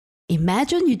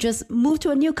Imagine you just move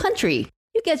to a new country.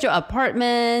 You get your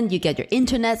apartment, you get your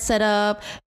internet set up,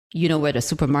 you know where the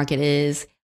supermarket is.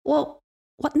 Well,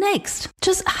 what next?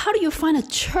 Just how do you find a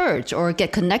church or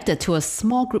get connected to a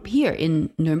small group here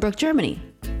in Nuremberg, Germany?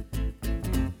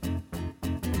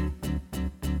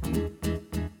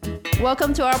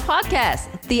 Welcome to our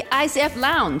podcast, the ICF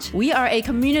Lounge. We are a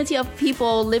community of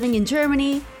people living in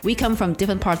Germany. We come from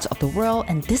different parts of the world,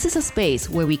 and this is a space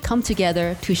where we come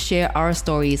together to share our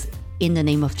stories in the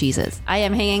name of Jesus. I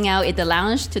am hanging out in the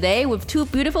lounge today with two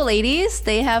beautiful ladies.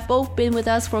 They have both been with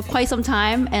us for quite some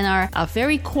time and are a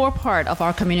very core part of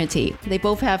our community. They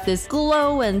both have this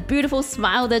glow and beautiful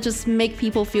smile that just make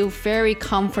people feel very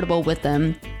comfortable with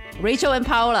them. Rachel and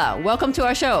Paola, welcome to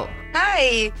our show.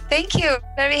 Hi, thank you.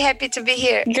 Very happy to be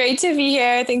here. Great to be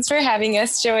here. Thanks for having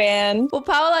us, Joanne. Well,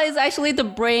 Paola is actually the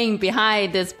brain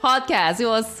behind this podcast.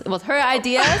 It was her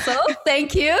idea, so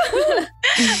thank you.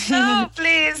 No,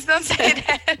 please don't say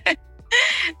that. It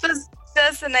was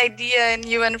just an idea, and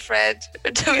you and Fred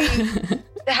are doing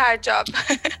the hard job.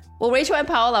 Well, Rachel and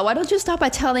Paola, why don't you start by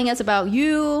telling us about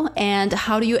you and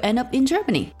how do you end up in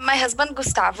Germany? My husband,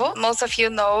 Gustavo, most of you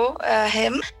know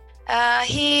him.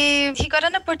 He got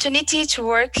an opportunity to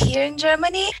work here in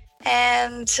Germany,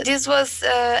 and this was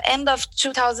end of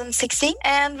 2016,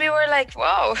 and we were like,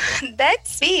 wow,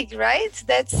 that's big, right?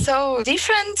 That's so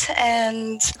different,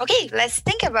 and okay, let's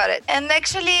think about it. And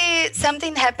actually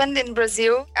something happened in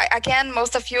Brazil. Again,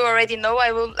 most of you already know.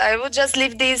 I will just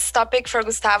leave this topic for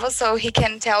Gustavo so he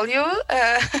can tell you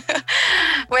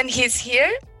when he's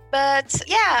here. But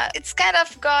yeah, it's kind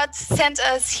of God sent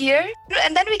us here.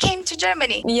 And then we came to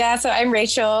Germany. Yeah, so I'm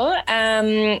Rachel.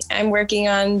 I'm working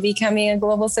on becoming a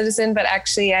global citizen, but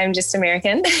actually I'm just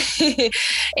American.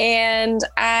 And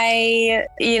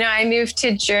I moved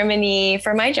to Germany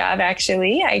for my job,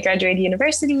 actually. I graduated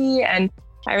university and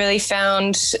I really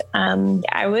found,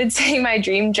 I would say, my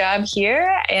dream job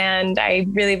here. And I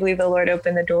really believe the Lord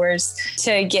opened the doors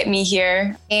to get me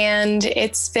here. And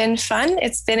it's been fun.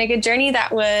 It's been a good journey.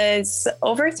 That was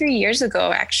over 3 years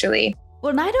ago, actually.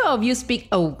 Well, neither of you speak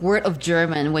a word of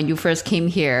German when you first came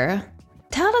here.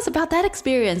 Tell us about that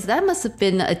experience. That must have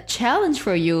been a challenge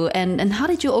for you. And how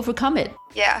did you overcome it?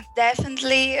 Yeah,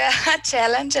 definitely a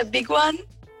challenge, a big one.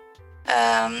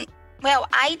 Well,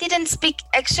 I didn't speak,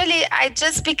 actually, I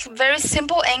just speak very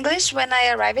simple English when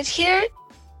I arrived here.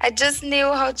 I just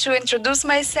knew how to introduce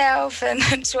myself and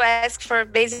to ask for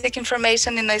basic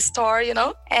information in a store, you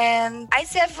know. And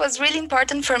ICF was really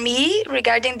important for me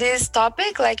regarding this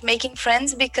topic, like making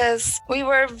friends, because we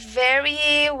were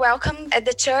very welcome at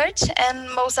the church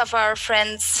and most of our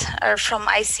friends are from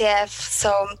ICF.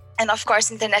 So, and of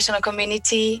course, international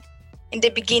community in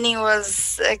the beginning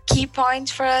was a key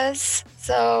point for us.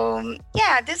 So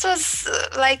yeah, this was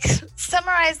like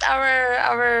summarized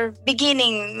our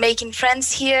beginning, making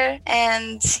friends here.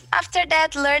 And after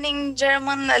that, learning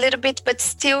German a little bit, but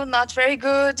still not very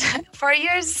good. 4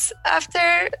 years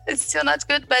after, it's still not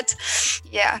good, but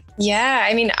yeah. Yeah,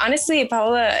 I mean, honestly,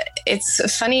 Paola,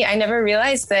 it's funny. I never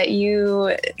realized that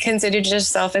you considered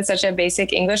yourself at such a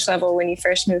basic English level when you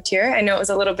first moved here. I know it was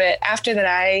a little bit after that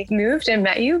I moved and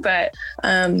met you, but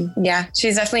yeah,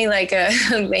 she's definitely like a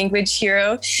language hero.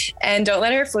 And don't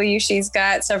let her fool you. She's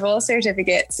got several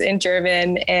certificates in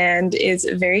German and is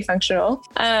very functional.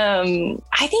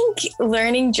 I think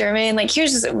learning German, like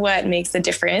here's what makes the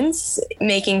difference.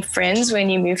 Making friends when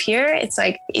you move here, it's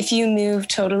like if you move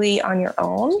totally on your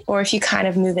own or if you kind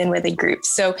of move in with a group.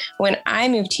 So when I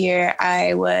moved here,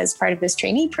 I was part of this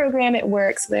trainee program at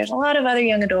work. So there's a lot of other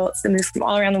young adults that move from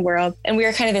all around the world. And we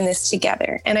were kind of in this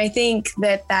together. And I think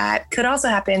that could also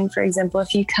happen, for example,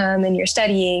 if you come and you're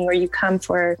studying or you come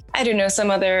for, I don't know, some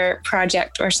other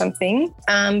project or something,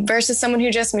 versus someone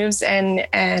who just moves and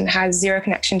has zero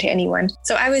connection to anyone.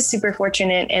 So I was super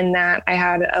fortunate in that I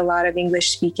had a lot of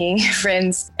English speaking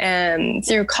friends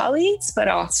through colleagues, but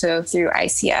also through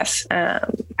ICF.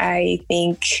 I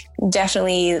think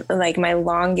definitely like my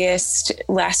longest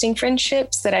lasting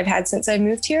friendships that I've had since I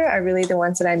moved here are really the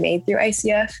ones that I made through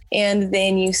ICF. And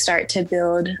then you start to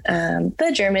build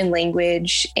the German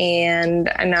language,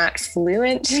 and I'm not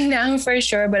fluent now for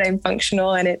sure, but I'm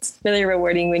functional, and it's really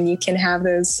rewarding when you can have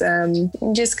those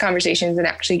just conversations and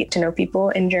actually get to know people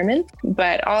in German.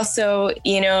 But also,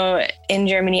 you know, in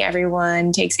Germany,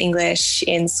 everyone takes English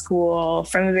in school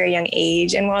from a very young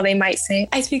age. And while they might say,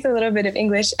 I speak a little bit of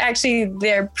English, actually,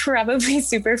 they're probably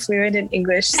super fluent in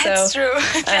English. That's true.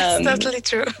 That's totally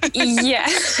true. Yeah.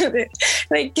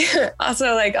 Like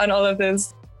also like on all of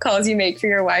those calls you make for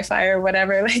your Wi-Fi or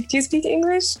whatever, like, do you speak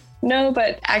English? no,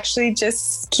 but actually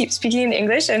just keep speaking in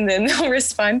English and then they'll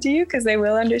respond to you because they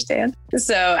will understand.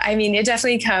 So, I mean, it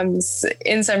definitely comes,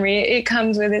 in summary, it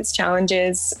comes with its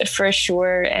challenges for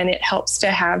sure. And it helps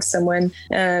to have someone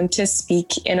to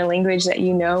speak in a language that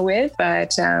you know with.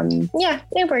 But yeah,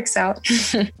 it works out.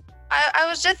 I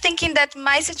was just thinking that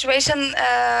my situation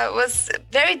was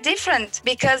very different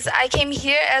because I came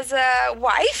here as a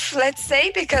wife, let's say,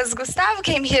 because Gustavo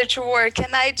came here to work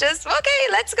and I just, okay,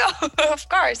 let's go, of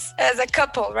course, as a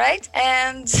couple, right?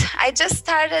 And I just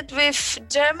started with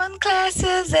German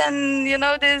classes and, you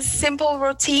know, this simple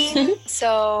routine.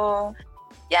 So,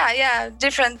 yeah,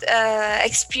 different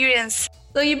experience.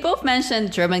 So you both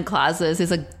mentioned German classes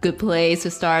is a good place to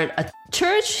start. A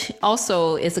church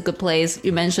also is a good place.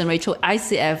 You mentioned, Rachel,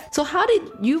 ICF. So how did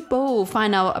you both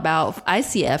find out about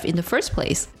ICF in the first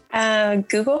place?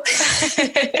 Google.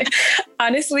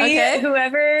 Honestly, okay.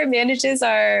 Whoever manages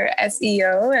our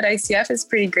SEO at ICF is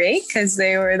pretty great because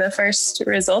they were the first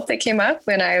result that came up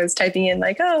when I was typing in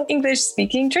like, oh, English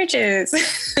speaking churches.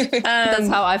 That's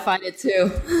how I find it too.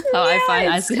 I find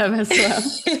ICF as well.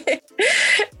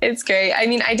 It's great. I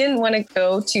mean, I didn't want to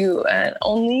go to an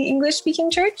only English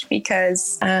speaking church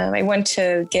because I want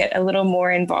to get a little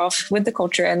more involved with the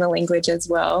culture and the language as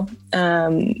well.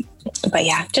 But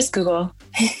yeah, just Google.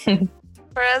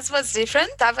 For us, it was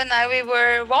different. Tav and I, we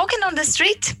were walking on the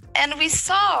street and we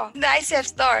saw the ICF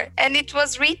store and it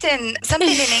was written something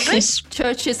in English.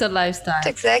 Church is a lifestyle.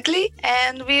 Exactly.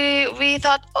 And we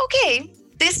thought, okay,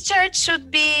 this church should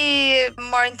be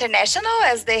more international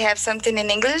as they have something in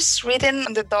English written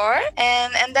on the door.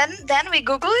 And then we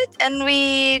Google it and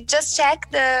we just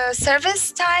checked the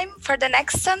service time for the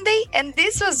next Sunday. And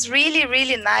this was really,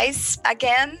 really nice.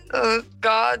 Again,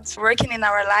 God's working in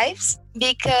our lives.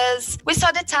 Because we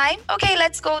saw the time, okay,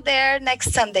 let's go there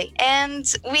next Sunday. And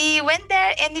we went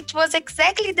there and it was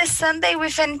exactly the Sunday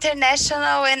with an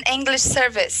international and English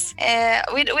service.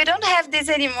 We don't have this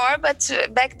anymore, but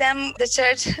back then the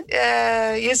church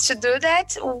used to do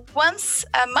that once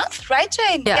a month, right,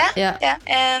 Jane? Yeah.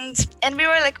 And we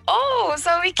were like, oh,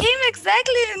 so we came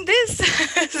exactly in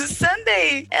this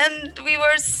Sunday. And we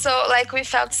were so, like, we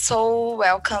felt so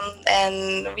welcome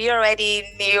and we already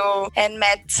knew and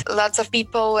met lots of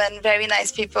people and very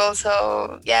nice people.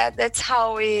 So yeah, that's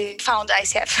how we found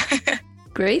ICF.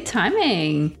 Great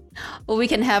timing. Well, we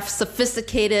can have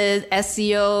sophisticated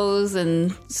SEOs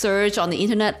and search on the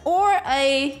internet, or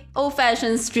a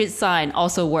old-fashioned street sign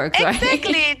also works, right?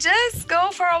 Exactly. Just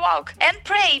go for a walk and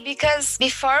pray, because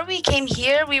before we came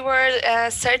here, we were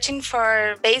searching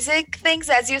for basic things,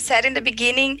 as you said in the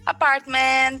beginning,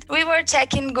 apartment. We were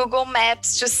checking Google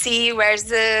Maps to see where's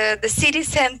the city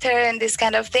center and this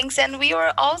kind of things. And we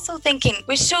were also thinking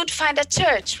we should find a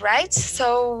church, right?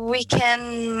 So we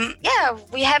can,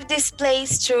 we have this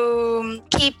place to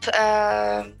keep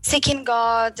seeking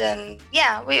God. And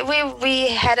we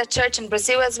had a church in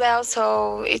Brazil as well,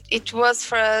 so it was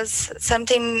for us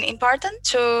something important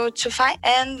to find.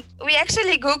 And we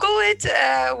actually Google it,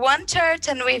 one church,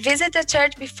 and we visit a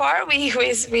church before we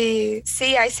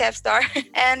see ICF store.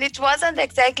 And it wasn't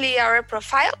exactly our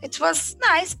profile. It was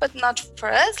nice, but not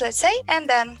for us, let's say. And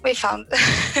then we found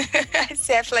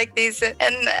ICF like this.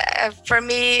 And for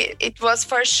me, it was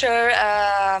for sure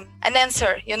an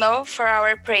answer, for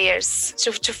our prayers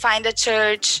to find a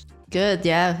church. Good,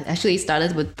 yeah. Actually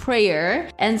started with prayer.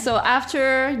 And so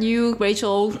after you,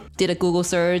 Rachel, did a Google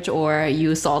search or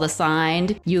you saw the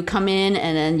sign, you come in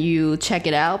and then you check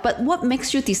it out. But what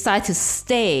makes you decide to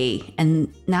stay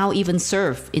and now even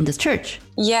serve in this church?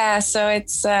 Yeah, so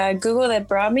it's Google that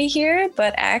brought me here,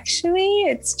 but actually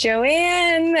it's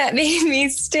Joanne that made me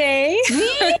stay.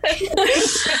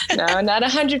 No, not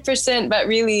 100%, but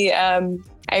really,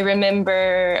 I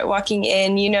remember walking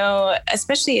in,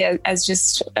 especially as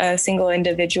just a single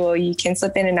individual, you can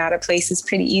slip in and out of places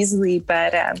pretty easily.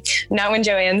 But not when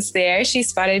Joanne's there. She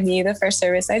spotted me the first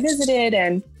service I visited,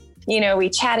 and we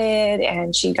chatted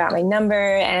and she got my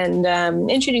number and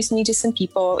introduced me to some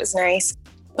people. It was nice.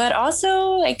 But also,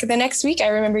 like, the next week, I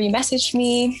remember you messaged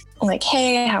me like,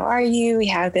 hey, how are you? We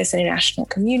have this international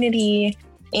community.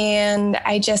 And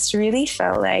I just really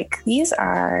felt like these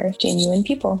are genuine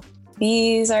people.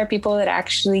 These are people that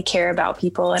actually care about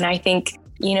people. And I think,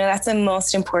 that's the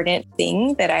most important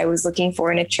thing that I was looking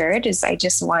for in a church is I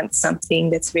just want something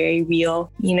that's very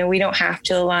real. We don't have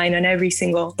to align on every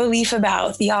single belief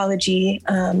about theology.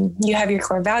 You have your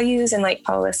core values. And like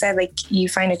Paula said, like you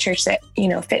find a church that,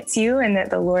 fits you and that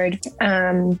the Lord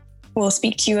will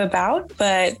speak to you about.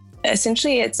 But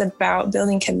essentially, it's about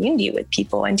building community with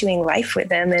people and doing life with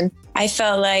them. And I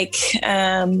felt like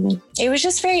it was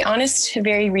just very honest,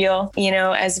 very real,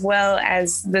 as well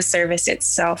as the service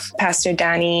itself, Pastor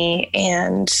Danny,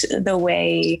 and the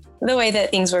way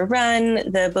that things were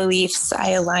run, the beliefs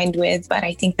I aligned with, but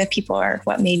I think the people are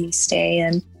what made me stay.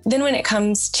 And then when it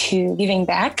comes to giving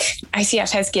back,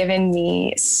 ICF has given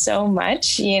me so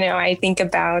much. I think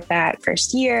about that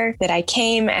first year that I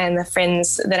came and the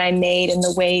friends that I made and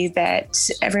the way that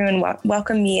everyone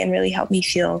welcomed me and really helped me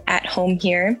feel at home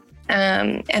here.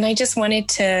 And I just wanted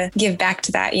to give back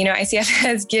to that. ICF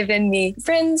has given me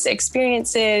friends,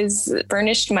 experiences,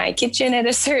 furnished my kitchen at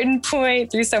a certain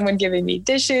point through someone giving me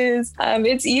dishes.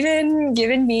 It's even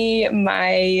given me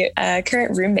my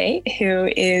current roommate, who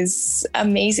is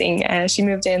amazing. She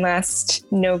moved in last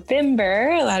November.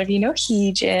 A lot of you know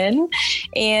Heejin.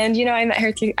 And, I met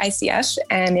her through ICF,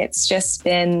 and it's just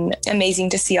been amazing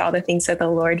to see all the things that the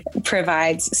Lord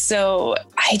provides. So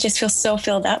I just feel so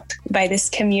filled up by this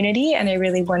community. And I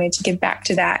really wanted to give back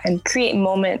to that and create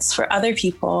moments for other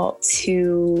people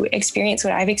to experience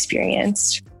what I've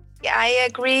experienced. I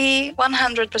agree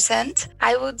 100%.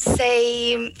 I would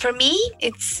say for me,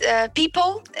 it's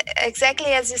people,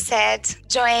 exactly as you said,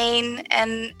 Joanne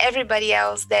and everybody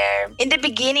else there. In the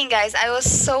beginning, guys, I was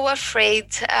so afraid.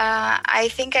 I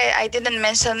think I didn't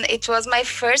mention it was my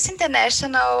first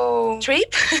international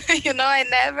trip. I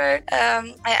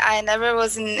never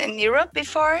was in Europe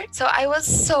before. So I was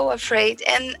so afraid.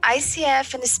 And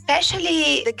ICF, and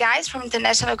especially the guys from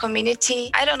international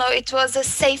community, I don't know, it was a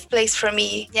safe place for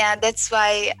me. Yeah. That's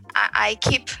why I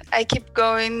keep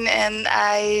going, and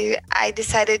I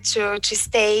decided to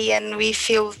stay, and we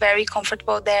feel very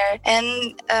comfortable there.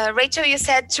 And Rachel, you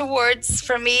said 2 words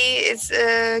for me is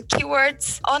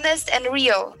keywords: honest and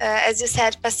real. As you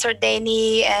said, Pastor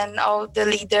Danny and all the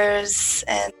leaders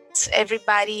and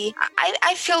everybody.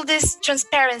 I feel this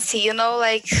transparency,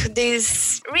 like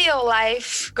this real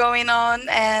life going on,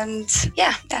 and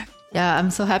yeah. Yeah,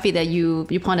 I'm so happy that you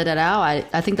pointed that out.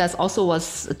 I think that's also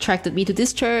what's attracted me to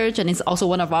this church, and it's also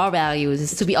one of our values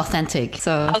is to be authentic.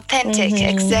 So authentic,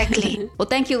 exactly. Well,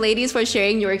 thank you, ladies, for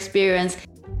sharing your experience.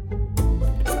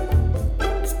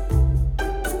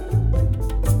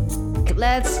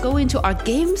 Let's go into our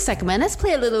game segment. Let's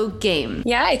play a little game.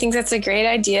 Yeah, I think that's a great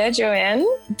idea, Joanne.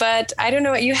 But I don't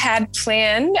know what you had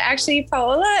planned, actually,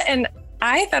 Paola, and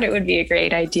I thought it would be a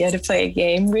great idea to play a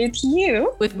game with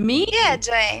you. With me? Yeah,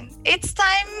 Jane. It's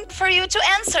time for you to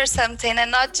answer something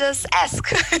and not just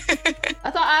ask.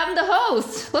 I thought I'm the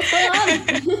host. What's going on?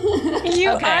 You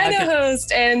are the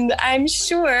host, and I'm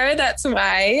sure that's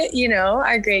why,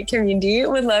 our great community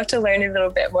would love to learn a little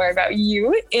bit more about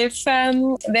you if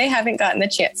they haven't gotten the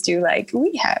chance to like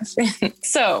we have.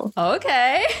 So.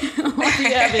 Okay. What do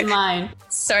you have in mind?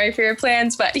 Sorry for your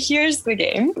plans, but here's the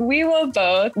game. We will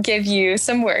both give you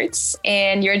some words,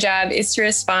 and your job is to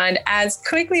respond as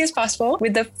quickly as possible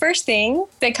with the first thing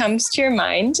that comes to your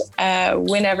mind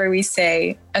whenever we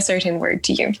say a certain word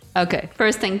to you. Okay.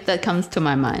 First thing that comes to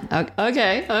my mind.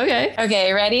 Okay.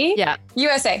 Okay, ready? Yeah.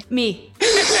 USA. Me.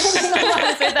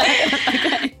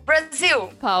 Okay.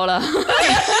 Brazil. Paola.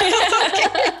 Okay.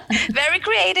 Very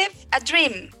creative. A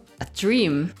dream. A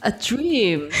dream.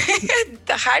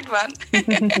 The hard one.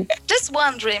 Just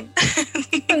one dream.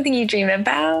 Something you dream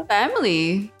about.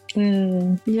 Family.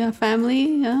 Yeah,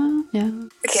 family. Yeah.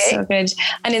 Okay. So good.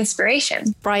 An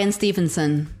inspiration. Brian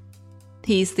Stevenson.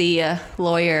 He's the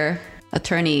lawyer,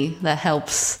 attorney that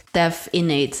helps deaf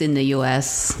inmates in the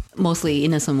US, mostly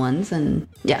innocent ones. And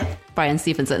yeah, Brian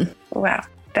Stevenson. Wow,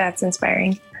 that's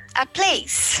inspiring. A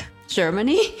place.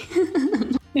 Germany.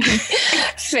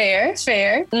 Fair.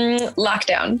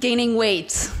 Lockdown. Gaining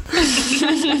weight.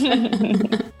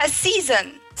 A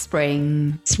season.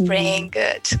 Spring.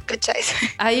 Good choice.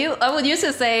 I would used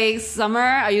to say summer.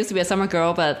 I used to be a summer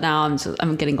girl, but now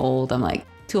I'm getting old. I'm like,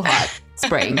 too hot.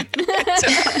 Spring.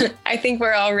 I think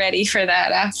we're all ready for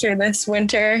that after this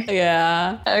winter.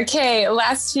 Yeah. Okay,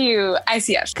 last few.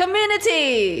 ICF.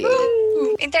 Community.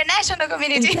 Woo. International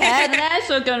community.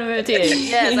 International community.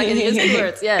 Yes, I can use the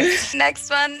words. Yes. Next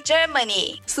one,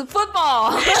 Germany. So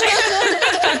football.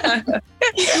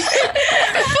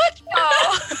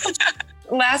 Football.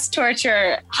 Last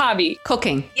torture, hobby.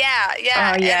 Cooking. Yeah.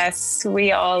 Oh, yes.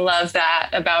 We all love that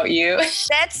about you.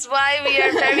 That's why we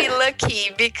are very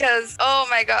lucky because, oh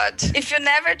my God, if you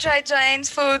never try Joanne's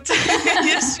food,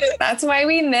 you should. That's why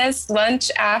we miss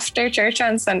lunch after church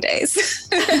on Sundays.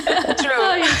 True.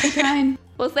 Oh, you're so kind.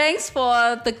 Well, thanks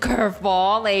for the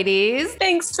curveball, ladies.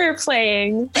 Thanks for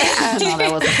playing. No,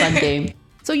 that was a fun game.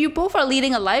 So you both are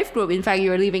leading a life group. In fact,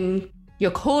 you're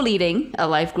co-leading a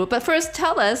life group. But first,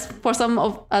 tell us, for some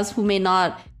of us who may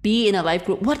not be in a life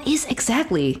group, what is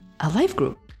exactly a life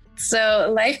group?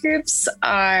 So life groups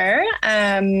are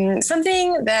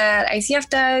something that ICF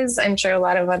does. I'm sure a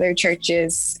lot of other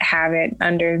churches have it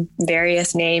under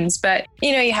various names, but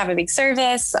you have a big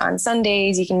service on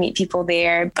Sundays, you can meet people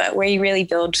there, but where you really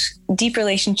build deep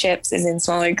relationships is in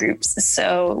smaller groups.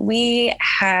 So we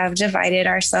have divided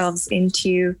ourselves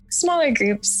into smaller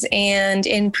groups, and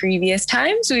in previous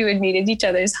times we would meet at each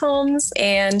other's homes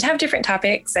and have different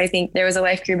topics. I think there was a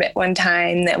life group at one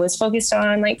time that was focused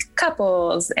on like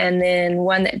couples, and then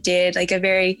one that did like a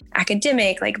very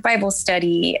academic, like Bible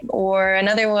study, or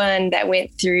another one that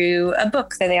went through a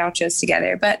book that they all chose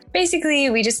together. But basically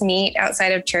we just meet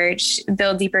outside of church,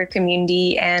 build deeper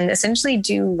community, and essentially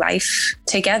do life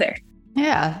together.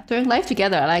 Yeah, doing life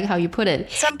together. I like how you put it.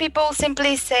 Some people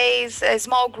simply say a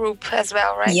small group as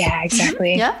well, right? Yeah,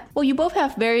 exactly. Yeah. Well, you both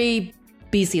have very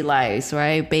busy lives,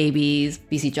 right? Babies,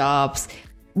 busy jobs.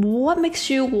 What makes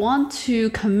you want to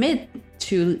commit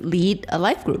to lead a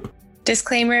life group?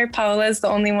 Disclaimer, Paola's the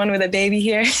only one with a baby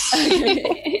here.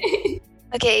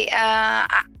 Okay.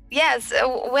 Yes.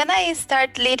 When I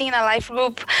started leading a life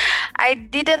group, I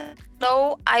didn't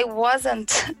know I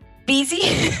wasn't busy.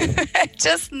 I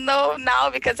just know now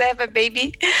because I have a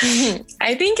baby.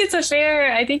 I think it's a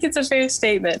fair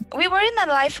statement. We were in a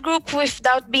life group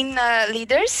without being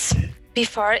leaders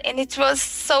before, and it was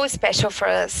so special for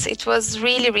us. It was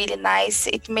really, really nice.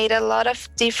 It made a lot of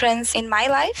difference in my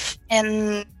life,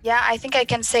 and yeah, I think I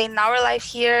can say in our life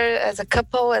here as a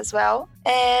couple as well.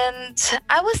 And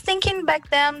I was thinking back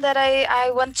then that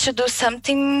I want to do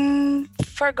something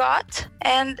for God,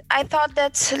 and I thought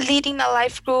that leading a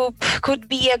life group could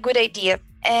be a good idea.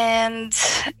 And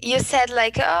you said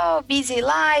like, oh, busy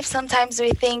life. Sometimes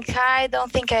we think, I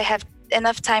don't think I have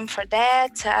enough time for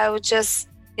that. I would just,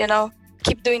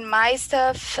 keep doing my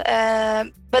stuff.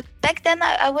 But back then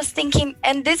I was thinking,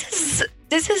 and this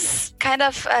is kind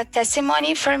of a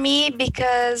testimony for me,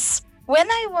 because when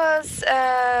I was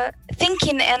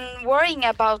thinking and worrying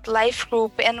about life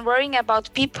group and worrying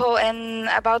about people and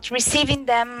about receiving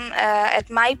them at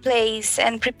my place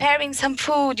and preparing some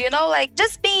food, like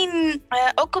just being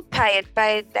occupied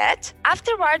by that.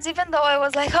 Afterwards, even though I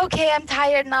was like, okay, I'm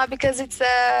tired now because it's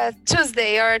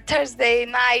Tuesday or Thursday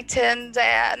night, and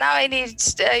now I need,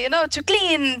 to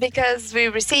clean because we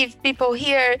received people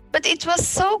here. But it was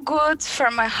so good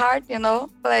for my heart,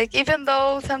 like even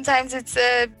though sometimes it's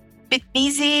bit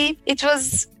busy, it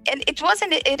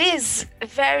is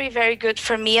very, very good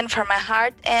for me and for my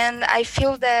heart. And I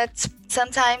feel that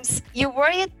sometimes you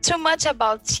worry too much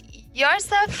about your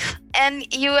stuff and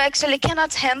you actually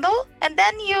cannot handle, and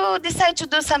then you decide to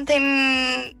do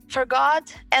something for God,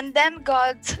 and then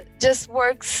God just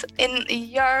works in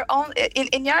your own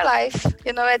in your life,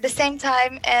 at the same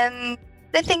time, and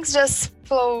the things just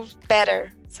flow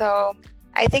better. So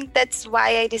I think that's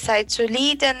why I decided to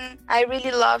lead, and I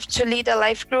really love to lead a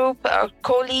life group or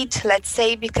co-lead, let's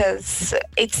say, because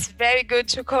it's very good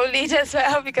to co-lead as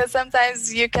well, because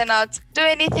sometimes you cannot do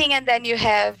anything and then you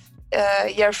have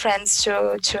your friends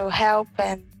to help,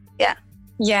 and yeah.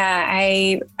 Yeah,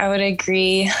 I would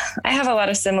agree. I have a lot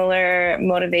of similar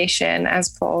motivation as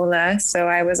Paola. So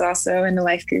I was also in a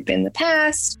life group in the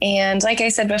past. And like I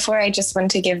said before, I just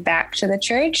wanted to give back to the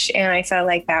church. And I felt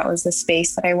like that was the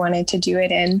space that I wanted to do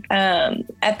it in.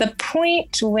 At the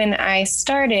point when I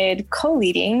started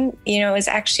co-leading, it was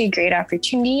actually a great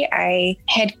opportunity. I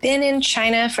had been in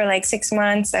China for like 6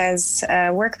 months as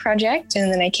a work project.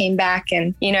 And then I came back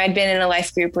and, I'd been in a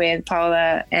life group with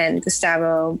Paola and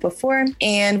Gustavo before.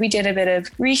 And we did a bit of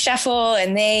reshuffle,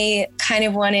 and they kind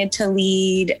of wanted to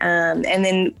lead. And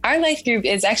then our life group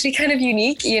is actually kind of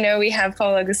unique. We have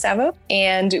Paola, Gustavo,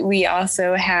 and we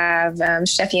also have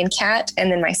Steffi and Kat,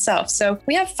 and then myself. So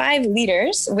we have 5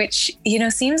 leaders, which,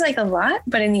 seems like a lot.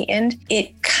 But in the end,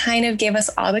 it kind of gave us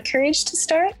all the courage to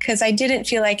start, because I didn't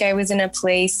feel like I was in a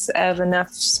place of enough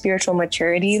spiritual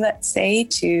maturity, let's say,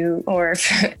 or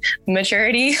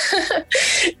maturity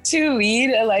to lead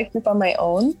a life group on my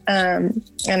own.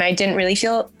 And I didn't really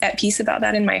feel at peace about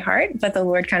that in my heart, but the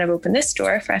Lord kind of opened this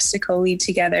door for us to co-lead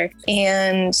together.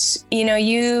 And,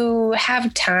 you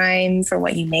have time for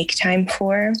what you make time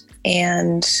for.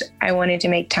 And I wanted to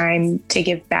make time to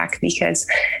give back, because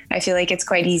I feel like it's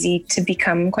quite easy to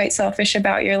become quite selfish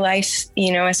about your life,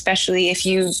 especially if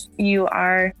you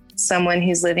are someone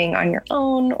who's living on your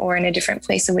own or in a different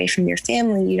place away from your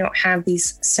family. You don't have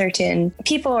these certain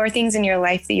people or things in your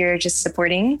life that you're just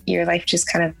supporting. Your life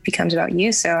just kind of becomes about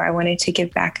you. So I wanted to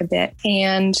give back a bit.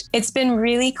 And it's been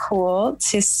really cool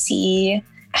to see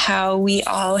how we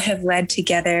all have led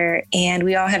together, and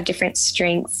we all have different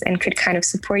strengths and could kind of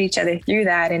support each other through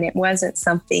that. And it wasn't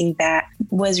something that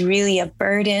was really a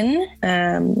burden.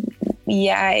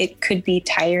 yeah, it could be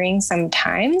tiring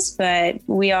sometimes, but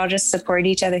we all just support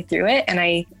each other through it. And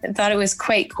I thought it was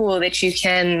quite cool that you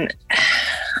can,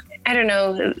 I don't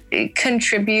know,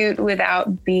 contribute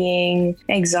without being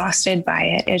exhausted by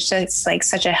it. It's just like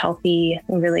such a healthy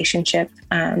relationship.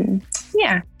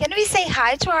 Yeah. Can we say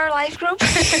hi to our life group?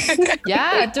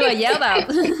 Yeah, do a yell out.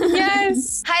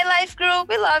 Yes. Hi, life group.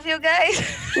 We love you guys.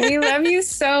 We love you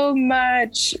so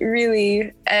much,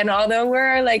 really. And although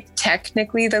we're like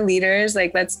technically the leaders,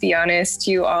 like, let's be honest,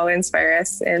 you all inspire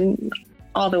us in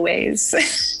all the ways.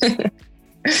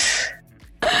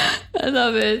 I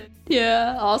love it.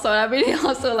 Yeah. Also, I really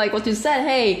also like what you said.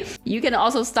 Hey, you can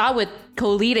also start with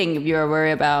co-leading if you're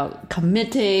worried about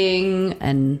committing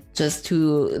and just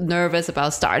too nervous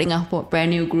about starting a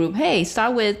brand new group. Hey,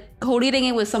 start with co-leading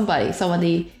it with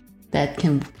somebody that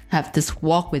can have this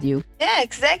walk with you. Yeah,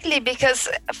 exactly. Because,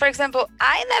 for example,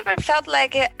 I never felt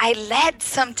like I led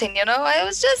something, you know. I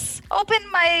was just open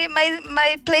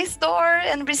my place door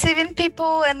and receiving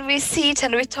people, and we sit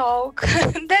and we talk.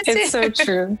 That's it. It's so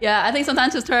true. Yeah, I think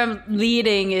sometimes the term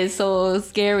leading is so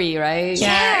scary, right?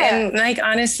 Yeah. And like,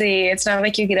 honestly, it's not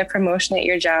like you get a promotion at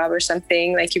your job or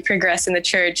something. Like, you progress in the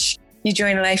church, you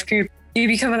join a life group, you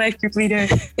become a life group leader,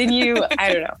 then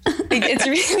I don't know. It's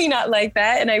really not like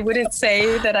that. And I wouldn't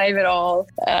say that I've at all,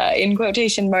 in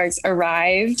quotation marks,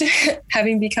 arrived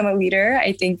having become a leader.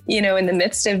 I think, in the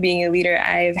midst of being a leader,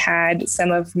 I've had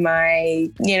some of my,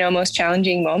 most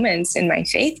challenging moments in my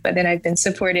faith, but then I've been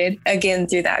supported again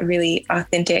through that really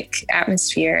authentic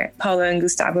atmosphere. Paula and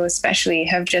Gustavo especially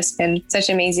have just been such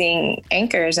amazing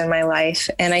anchors in my life.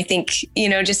 And I think,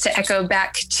 just to echo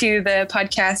back to the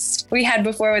podcast we had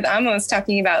before with Amos,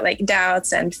 talking about like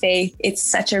doubts and faith, it's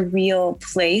such a real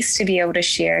place to be able to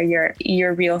share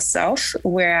your real self.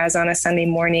 Whereas on a Sunday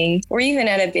morning or even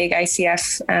at a big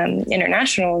ICF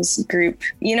internationals group,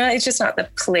 it's just not the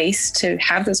place to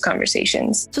have those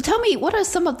conversations. So tell me, what are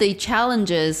some of the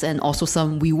challenges and also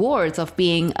some rewards of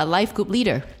being a life group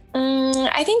leader?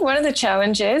 I think one of the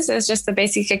challenges is just the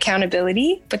basic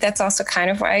accountability, but that's also kind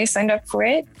of why I signed up for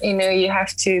it. You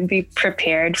have to be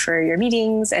prepared for your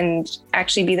meetings and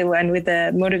actually be the one with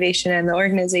the motivation and the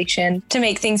organization to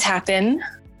make things happen.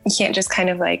 You can't just kind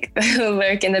of like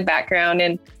lurk in the background.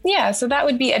 And yeah, so that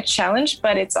would be a challenge,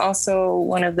 but it's also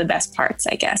one of the best parts,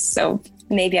 I guess. So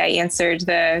maybe I answered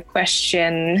the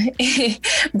question,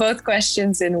 both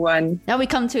questions in one. Now we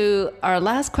come to our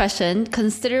last question.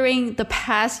 Considering the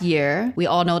past year, we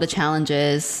all know the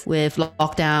challenges with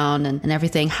lockdown and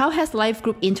everything. How has life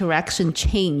group interaction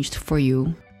changed for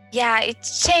you? Yeah,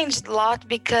 it's changed a lot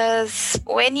because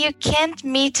when you can't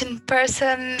meet in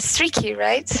person, it's tricky,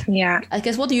 right? Yeah. I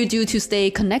guess what do you do to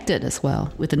stay connected as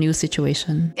well with the new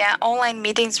situation? Yeah, online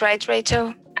meetings, right,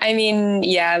 Rachel? I mean,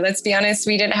 yeah, let's be honest.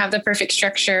 We didn't have the perfect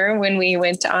structure when we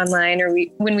went to online or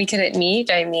when we couldn't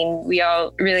meet. I mean, we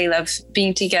all really love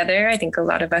being together. I think a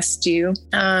lot of us do.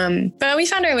 But we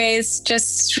found our ways.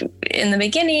 Just in the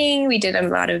beginning, we did a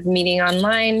lot of meeting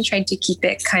online, tried to keep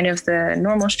it kind of the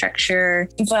normal structure.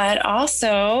 But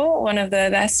also one of the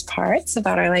best parts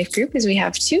about our life group is we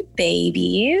have 2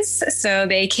 babies. So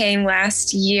they came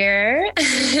last year.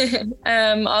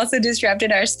 Also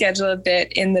disrupted our schedule a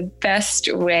bit in the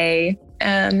best way.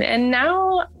 And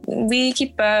now we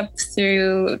keep up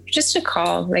through just a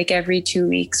call like every 2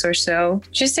 weeks or so,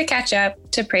 just to catch up,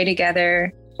 to pray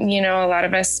together. A lot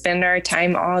of us spend our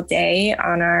time all day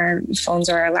on our phones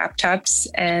or our laptops,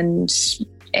 and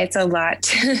it's a lot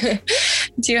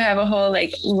to have a whole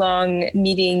like long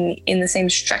meeting in the same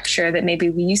structure that maybe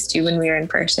we used to when we were in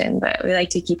person, but we like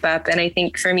to keep up. And I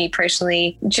think for me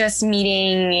personally, just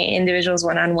meeting individuals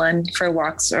one-on-one for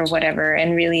walks or whatever,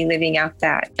 and really living out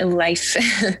that life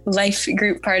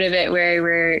group part of it where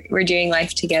we're doing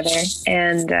life together.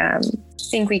 And I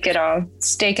think we could all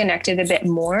stay connected a bit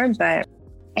more, but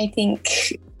I think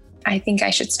I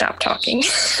should stop talking.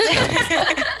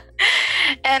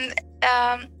 And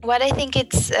what I think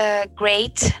it's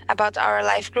great about our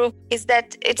life group is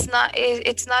that it's not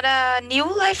a new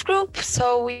life group,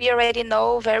 so we already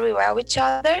know very well each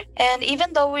other. And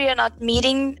even though we are not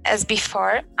meeting as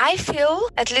before, I feel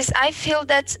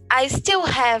that I still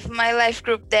have my life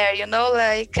group there.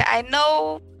 Like I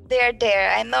know they're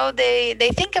there. I know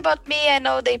they think about me. I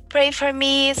know they pray for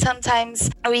me. Sometimes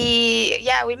we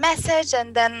message,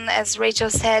 and then as Rachel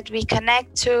said, we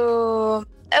connect to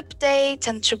update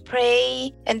and to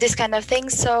pray and this kind of thing.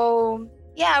 So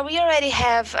yeah, we already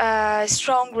have a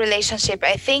strong relationship,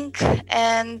 I think.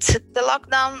 And the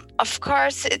lockdown, of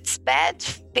course, it's bad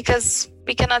because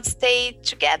we cannot stay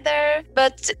together,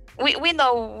 but we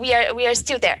know we are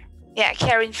still there.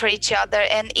 caring for each other.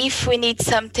 And if we need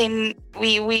something,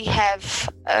 we have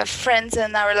friends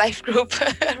in our life group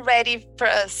ready for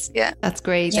us. Yeah, that's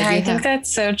great. Yeah, I think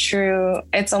that's so true.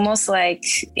 It's almost like,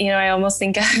 I almost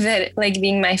think of it like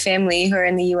being my family who are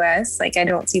in the US. Like, I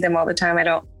don't see them all the time. I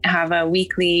don't have a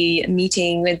weekly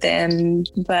meeting with them,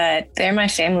 but they're my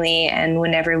family. And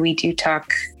whenever we do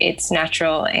talk, it's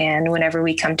natural. And whenever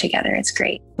we come together, it's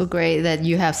great. Well, great that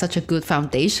you have such a good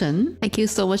foundation. Thank you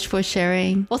so much for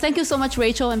sharing. Well, thank you so much,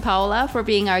 Rachel and Paola, for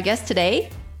being our guests today.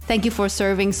 Thank you for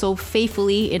serving so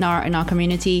faithfully in our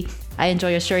community. I enjoy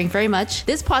your sharing very much.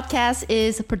 This podcast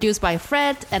is produced by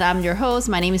Fred, and I'm your host.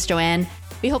 My name is Joanne.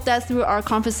 We hope that through our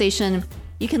conversation,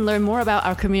 you can learn more about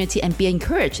our community and be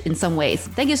encouraged in some ways.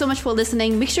 Thank you so much for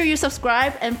listening. Make sure you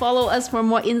subscribe and follow us for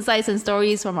more insights and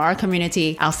stories from our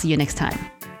community. I'll see you next time.